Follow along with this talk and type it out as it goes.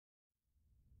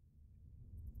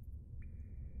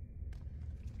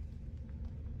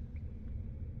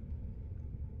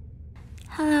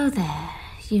Hello there,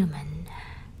 human.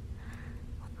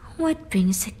 What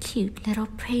brings a cute little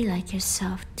prey like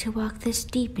yourself to walk this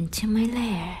deep into my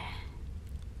lair?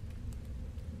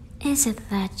 Is it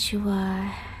that you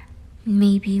are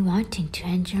maybe wanting to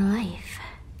end your life?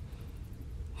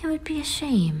 It would be a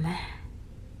shame.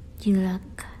 You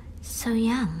look so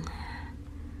young.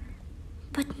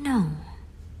 But no,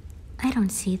 I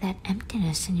don't see that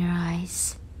emptiness in your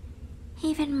eyes.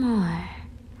 Even more,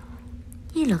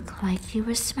 you look like you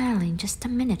were smiling just a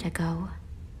minute ago.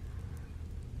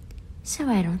 So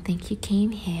I don't think you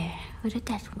came here with a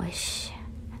death wish.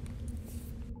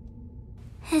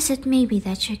 Is it maybe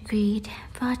that your greed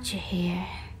brought you here?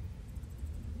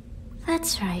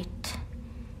 That's right.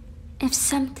 If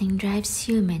something drives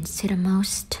humans to the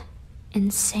most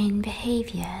insane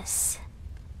behaviors,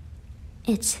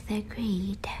 it's their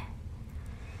greed.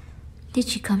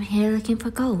 Did you come here looking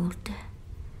for gold?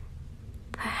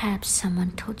 Perhaps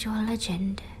someone told you a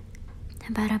legend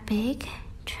about a big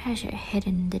treasure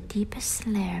hidden in the deepest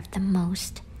lair of the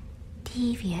most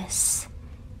devious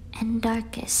and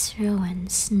darkest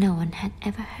ruins no one had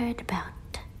ever heard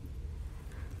about.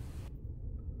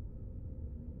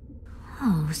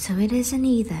 Oh, so it isn't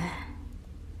either.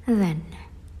 Then,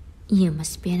 you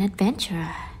must be an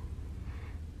adventurer.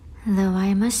 Though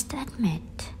I must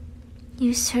admit,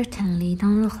 you certainly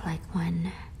don't look like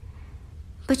one.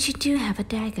 But you do have a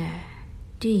dagger,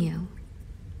 do you?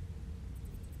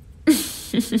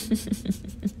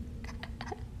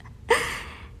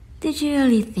 Did you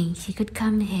really think you could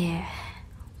come here,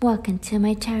 walk into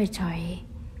my territory,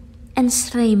 and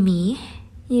slay me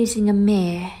using a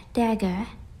mere dagger?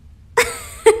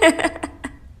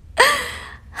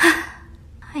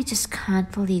 I just can't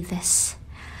believe this.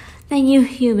 I knew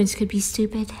humans could be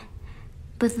stupid,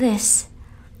 but this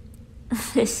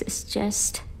is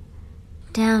just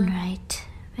downright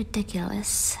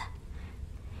ridiculous.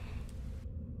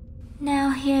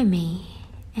 Now hear me,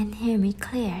 and hear me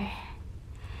clear.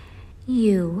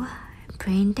 You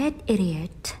brain-dead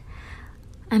idiot,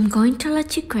 I'm going to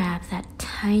let you grab that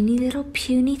tiny little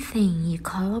puny thing you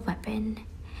call a weapon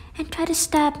and try to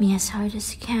stab me as hard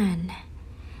as you can,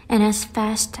 and as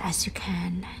fast as you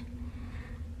can.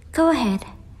 Go ahead,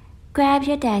 grab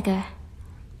your dagger.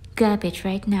 Grab it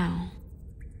right now.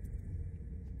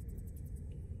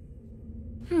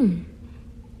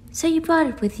 So you brought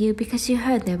it with you because you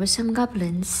heard there were some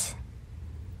goblins?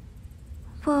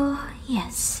 Well,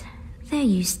 yes, there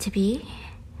used to be.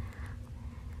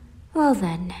 Well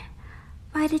then,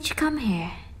 why did you come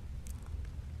here?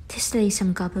 To slay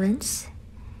some goblins?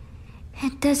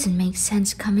 It doesn't make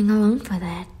sense coming alone for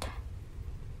that.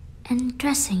 And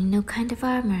dressing no kind of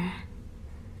armor.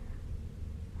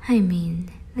 I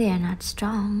mean, they are not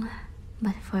strong,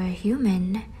 but for a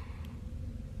human...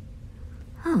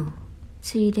 Oh,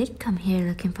 so you did come here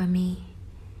looking for me.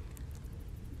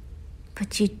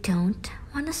 But you don't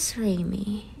want to slay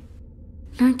me,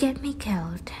 nor get me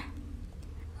killed.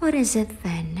 What is it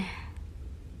then?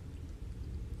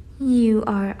 You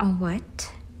are a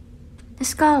what? A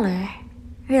scholar,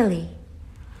 really?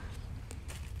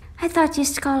 I thought you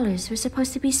scholars were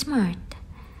supposed to be smart.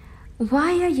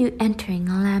 Why are you entering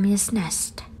a Lamia's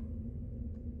nest?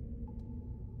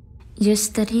 You're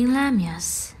studying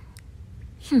Lamias.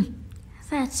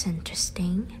 That's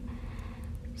interesting.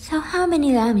 So how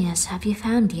many Lamias have you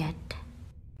found yet?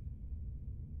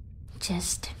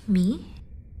 Just me?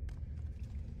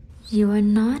 You are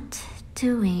not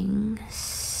doing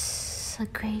a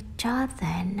great job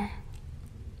then.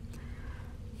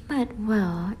 But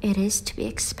well, it is to be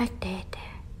expected.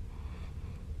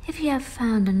 If you have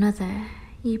found another,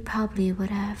 you probably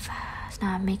would have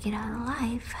not make it out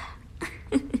alive.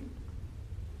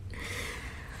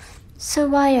 So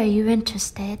why are you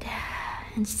interested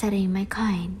in studying my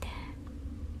kind?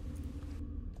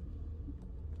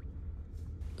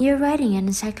 You're writing an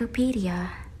encyclopedia.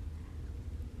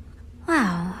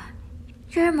 Wow,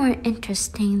 you're more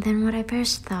interesting than what I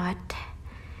first thought.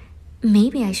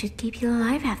 Maybe I should keep you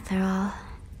alive after all.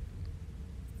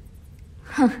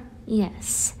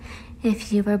 Yes,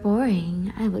 if you were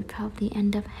boring, I would probably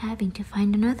end up having to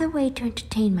find another way to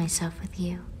entertain myself with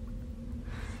you.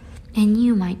 And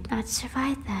you might not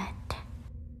survive that.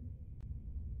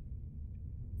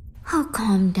 Oh,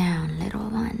 calm down, little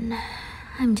one.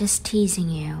 I'm just teasing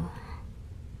you.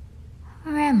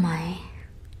 Or am I?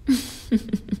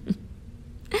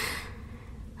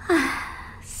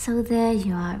 So there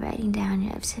you are, writing down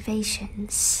your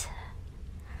observations.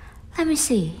 Let me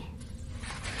see.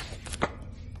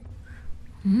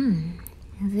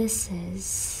 This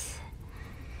is...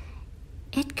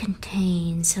 It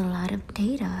contains a lot of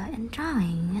data and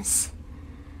drawings.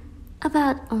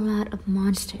 about a lot of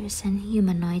monsters and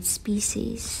humanoid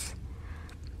species.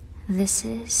 This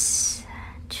is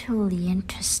truly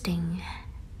interesting.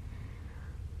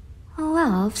 Oh,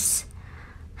 elves?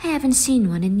 I haven't seen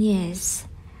one in years.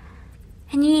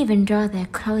 And you even draw their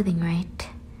clothing right.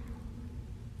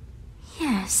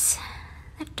 Yes,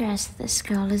 the dress this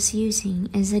girl is using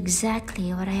is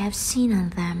exactly what I have seen on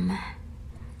them.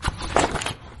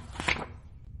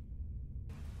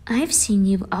 I've seen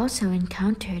you've also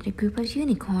encountered a group of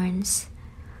unicorns.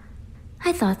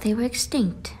 I thought they were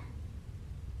extinct.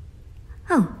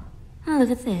 Oh, look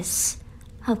at this.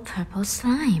 A purple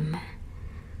slime.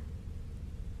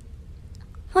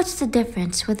 What's the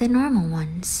difference with the normal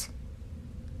ones?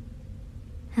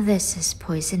 This is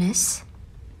poisonous.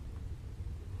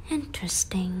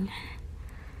 Interesting.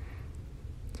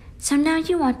 So now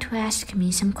you want to ask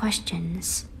me some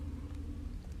questions.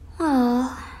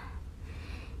 Well,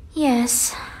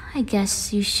 yes, I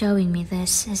guess you showing me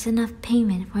this is enough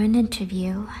payment for an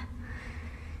interview.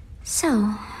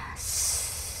 So,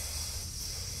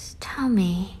 tell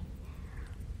me,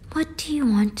 what do you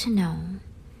want to know?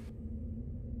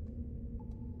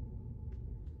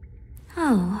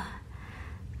 Oh,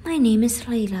 my name is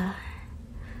Layla.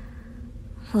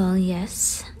 Well,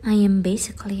 yes, I am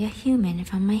basically a human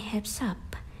from my hips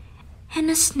up, and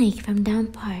a snake from down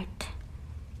part.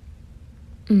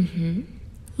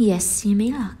 Yes, you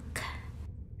may look.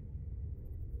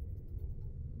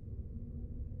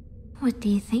 What do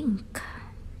you think?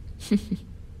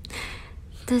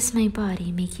 Does my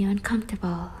body make you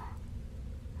uncomfortable?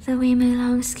 The way my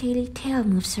long scaly tail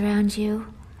moves around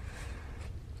you?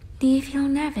 Do you feel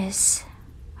nervous,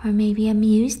 or maybe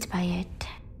amused by it?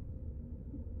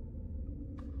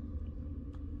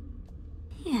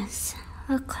 Yes,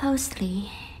 look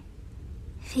closely.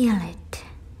 Feel it.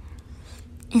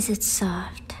 Is it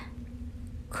soft,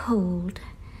 cold,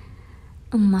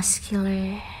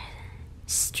 muscular,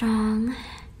 strong?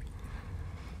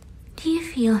 Do you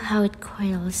feel how it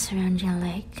coils around your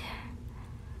leg,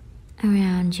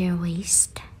 around your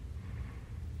waist,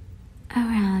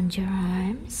 around your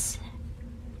arms,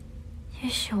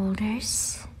 your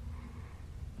shoulders,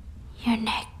 your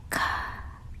neck?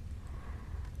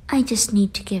 I just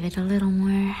need to give it a little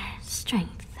more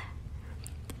strength.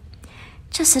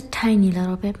 Just a tiny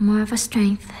little bit more of a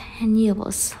strength, and you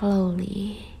will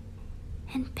slowly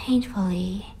and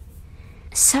painfully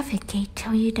suffocate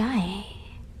till you die.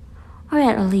 Or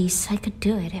at least I could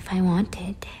do it if I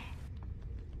wanted.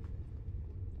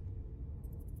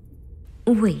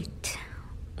 Wait,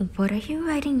 what are you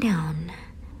writing down?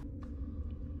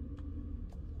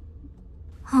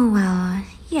 Oh well,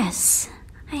 yes,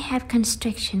 I have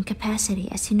constriction capacity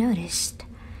as you noticed.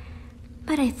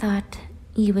 But I thought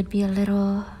you would be a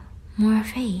little more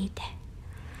afraid.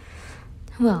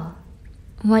 Well,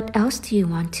 what else do you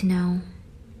want to know?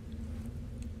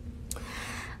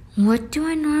 What do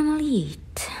I normally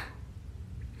eat?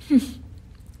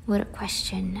 What a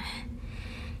question.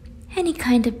 Any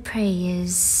kind of prey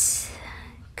is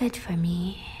good for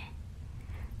me.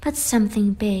 But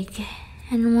something big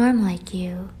and warm like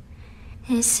you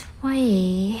is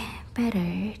way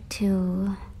better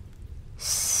to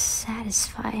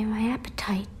satisfy my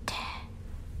appetite.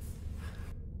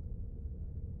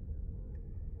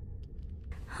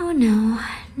 Oh no,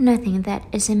 nothing that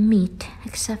isn't meat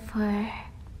except for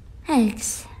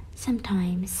eggs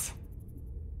sometimes.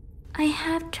 I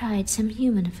have tried some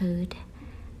human food,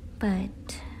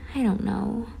 but I don't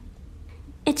know.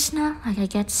 It's not like I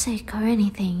get sick or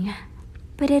anything,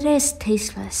 but it is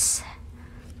tasteless.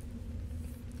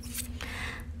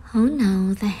 Oh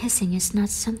no, the hissing is not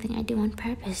something I do on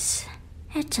purpose.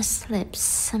 It just slips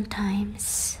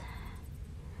sometimes.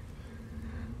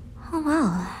 Oh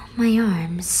well, my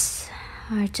arms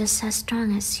are just as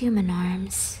strong as human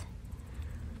arms.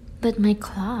 But my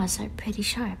claws are pretty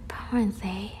sharp, aren't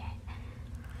they?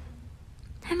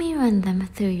 Let me run them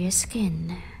through your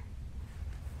skin.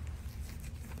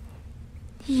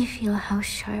 Do you feel how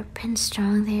sharp and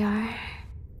strong they are?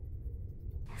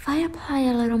 If I apply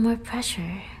a little more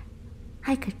pressure,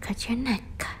 I could cut your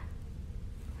neck.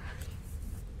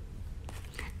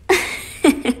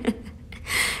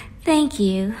 Thank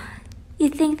you. You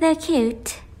think they're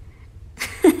cute?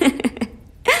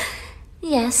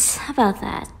 Yes, about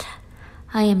that.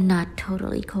 I am not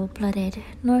totally cold-blooded,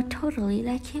 nor totally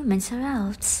like humans or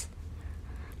elves.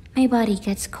 My body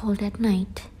gets cold at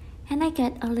night, and I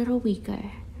get a little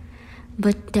weaker.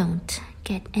 But don't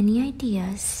get any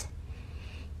ideas.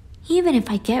 Even if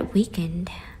I get weakened,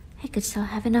 I could still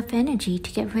have enough energy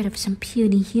to get rid of some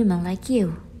puny human like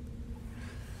you.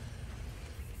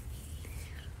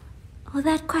 Oh,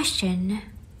 that question.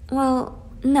 Well,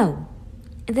 No,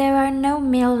 there are no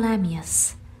male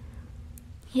Lamias.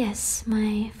 Yes,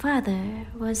 my father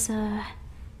was a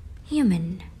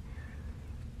human.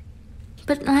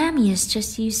 But Lamias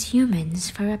just use humans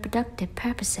for reproductive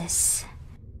purposes.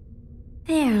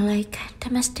 They are like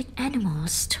domestic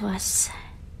animals to us.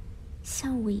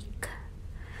 So weak,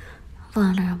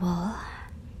 vulnerable,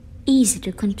 easy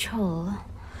to control,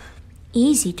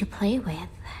 easy to play with,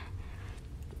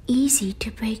 easy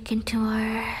to break into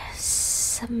our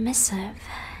submissive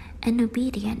and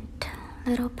obedient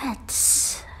little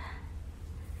pets.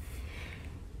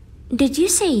 Did you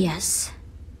say yes?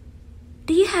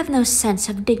 Do you have no sense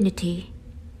of dignity?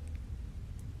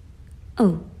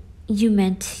 Oh, you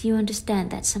meant you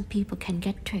understand that some people can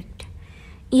get tricked.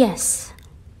 Yes,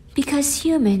 because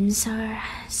humans are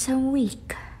so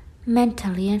weak,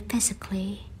 mentally and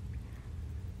physically.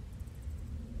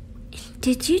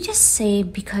 Did you just say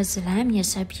because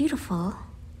Lamias are beautiful?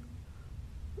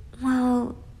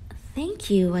 Well, thank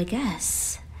you, I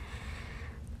guess.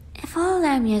 If all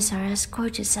Lamias are as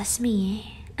gorgeous as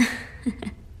me...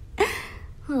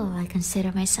 Well, I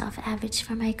consider myself average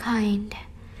for my kind.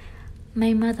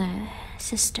 My mother,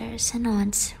 sisters, and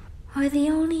aunts were the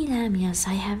only Lamias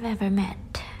I have ever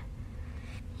met.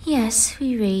 Yes,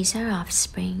 we raise our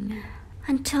offspring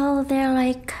until they're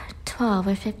like 12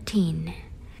 or 15.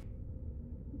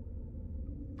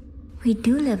 We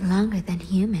do live longer than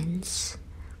humans.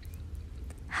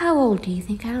 How old do you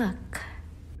think I look?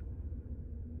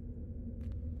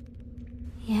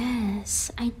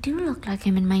 Yes, I do look like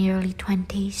I'm in my early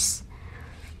 20s.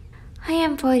 I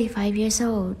am 45 years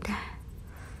old.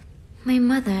 My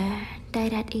mother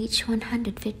died at age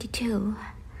 152.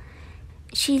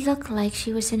 She looked like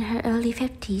she was in her early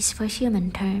 50s for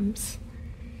human terms.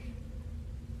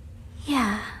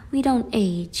 Yeah, we don't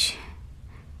age.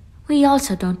 We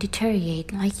also don't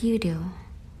deteriorate like you do.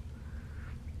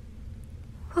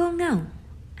 Well, no,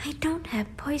 I don't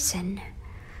have poison.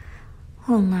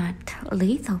 Well, not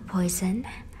lethal poison.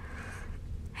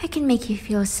 I can make you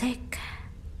feel sick,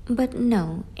 but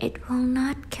no, it will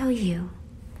not kill you.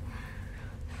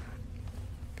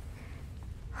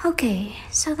 Okay,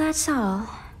 so that's all.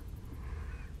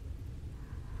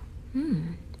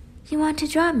 You want to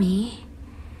draw me?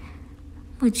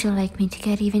 Would you like me to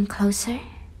get even closer?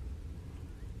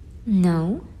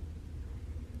 No?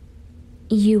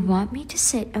 You want me to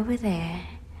sit over there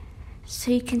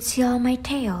so you can see all my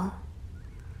tail?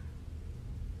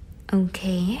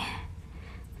 Okay.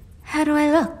 How do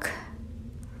I look?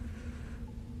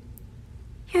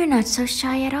 You're not so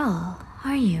shy at all,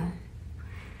 are you?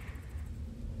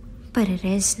 But it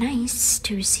is nice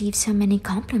to receive so many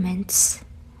compliments.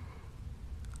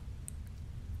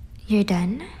 You're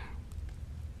done?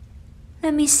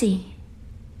 Let me see.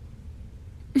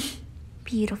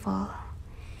 Beautiful.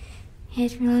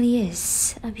 It really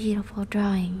is a beautiful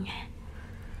drawing.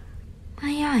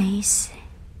 My eyes,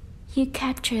 you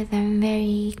capture them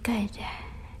very good.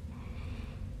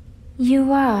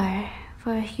 You are,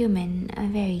 for a human, a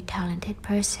very talented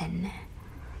person.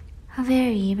 A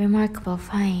very remarkable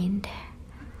find.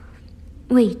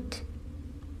 Wait,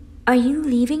 are you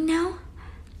leaving now?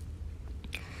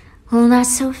 Well, not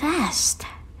so fast.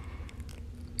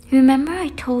 Remember I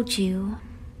told you,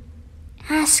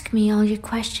 ask me all your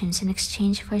questions in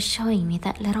exchange for showing me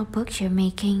that little book you're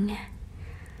making.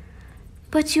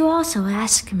 But you also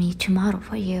asked me to model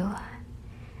for you.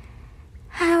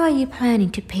 How are you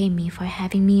planning to pay me for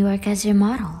having me work as your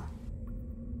model?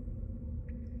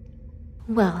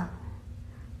 Well,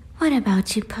 what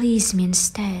about you please me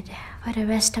instead for the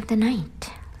rest of the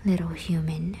night, little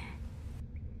human?